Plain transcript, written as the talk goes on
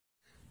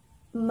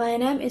My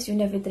name is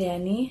Winda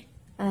Fitriani,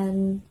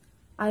 and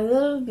I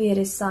will be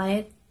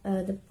recite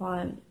the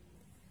poem.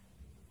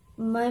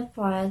 My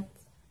poet,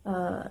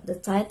 the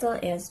title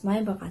is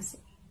My Bekasi.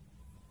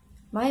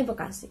 My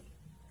Bekasi.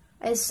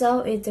 I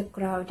saw it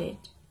crowded,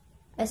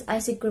 as I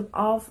see group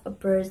of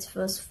birds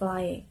was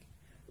flying.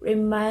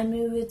 Remind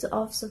me with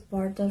of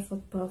supporter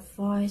football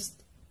voice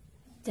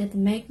that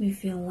make me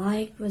feel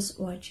like was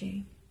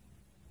watching.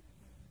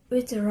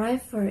 With a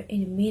river in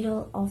the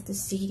middle of the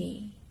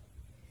city.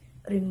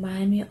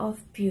 Remind me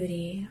of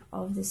beauty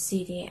of the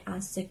city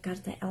as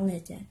Jakarta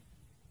elegant.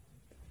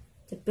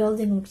 The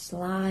building looks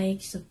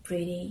like so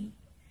pretty,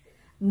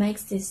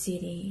 makes the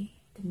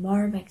city the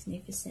more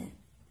magnificent.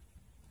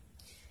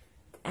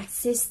 The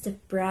axis the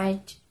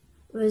bright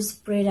will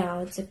spread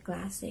out the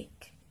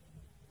classic.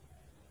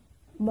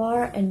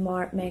 More and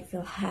more make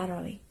feel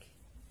heroic.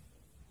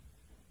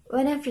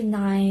 When every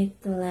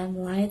night the lamp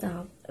light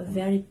up a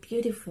very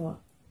beautiful,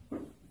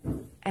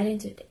 adding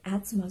to the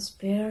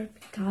atmosphere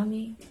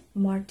becoming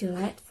more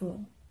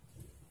delightful.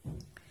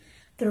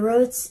 The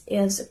roads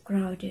is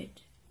crowded,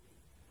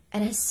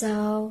 and I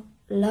saw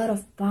a lot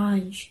of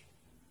bunch.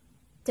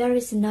 There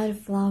is another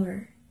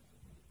flower.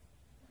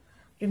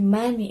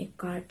 Remind me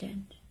a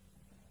garden.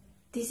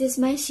 This is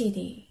my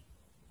city,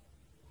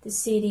 the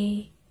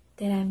city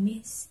that I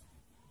miss,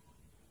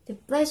 the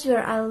place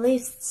where I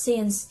lived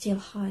since still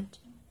hot,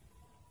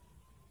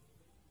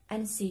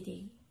 and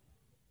city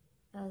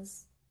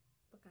as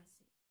Bekasi.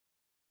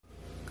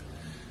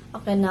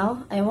 Okay,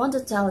 now I want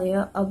to tell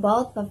you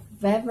about my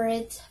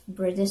favorite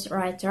British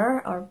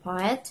writer or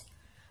poet.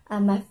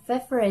 And my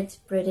favorite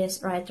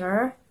British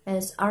writer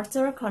is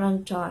Arthur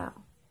Conan Doyle.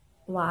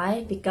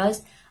 Why?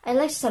 Because I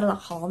like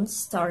Sherlock Holmes'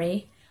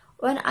 story.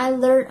 When I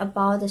learned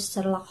about the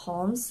Sherlock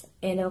Holmes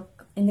in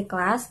the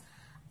class,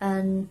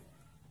 and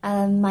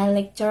my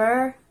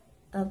lecturer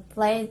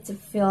played the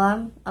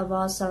film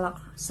about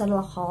Sherlock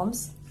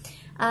Holmes,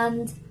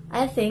 and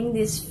I think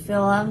this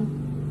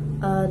film,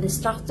 the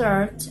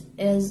structure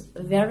is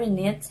very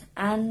neat.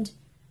 And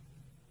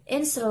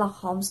in Sherlock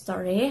Holmes'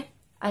 story,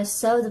 I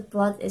saw the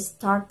plot is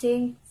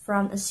starting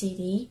from a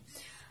city,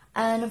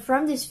 and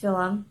from this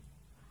film,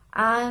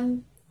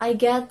 I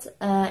get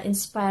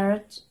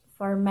inspired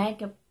for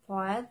make a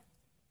poet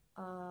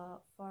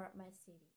for myself.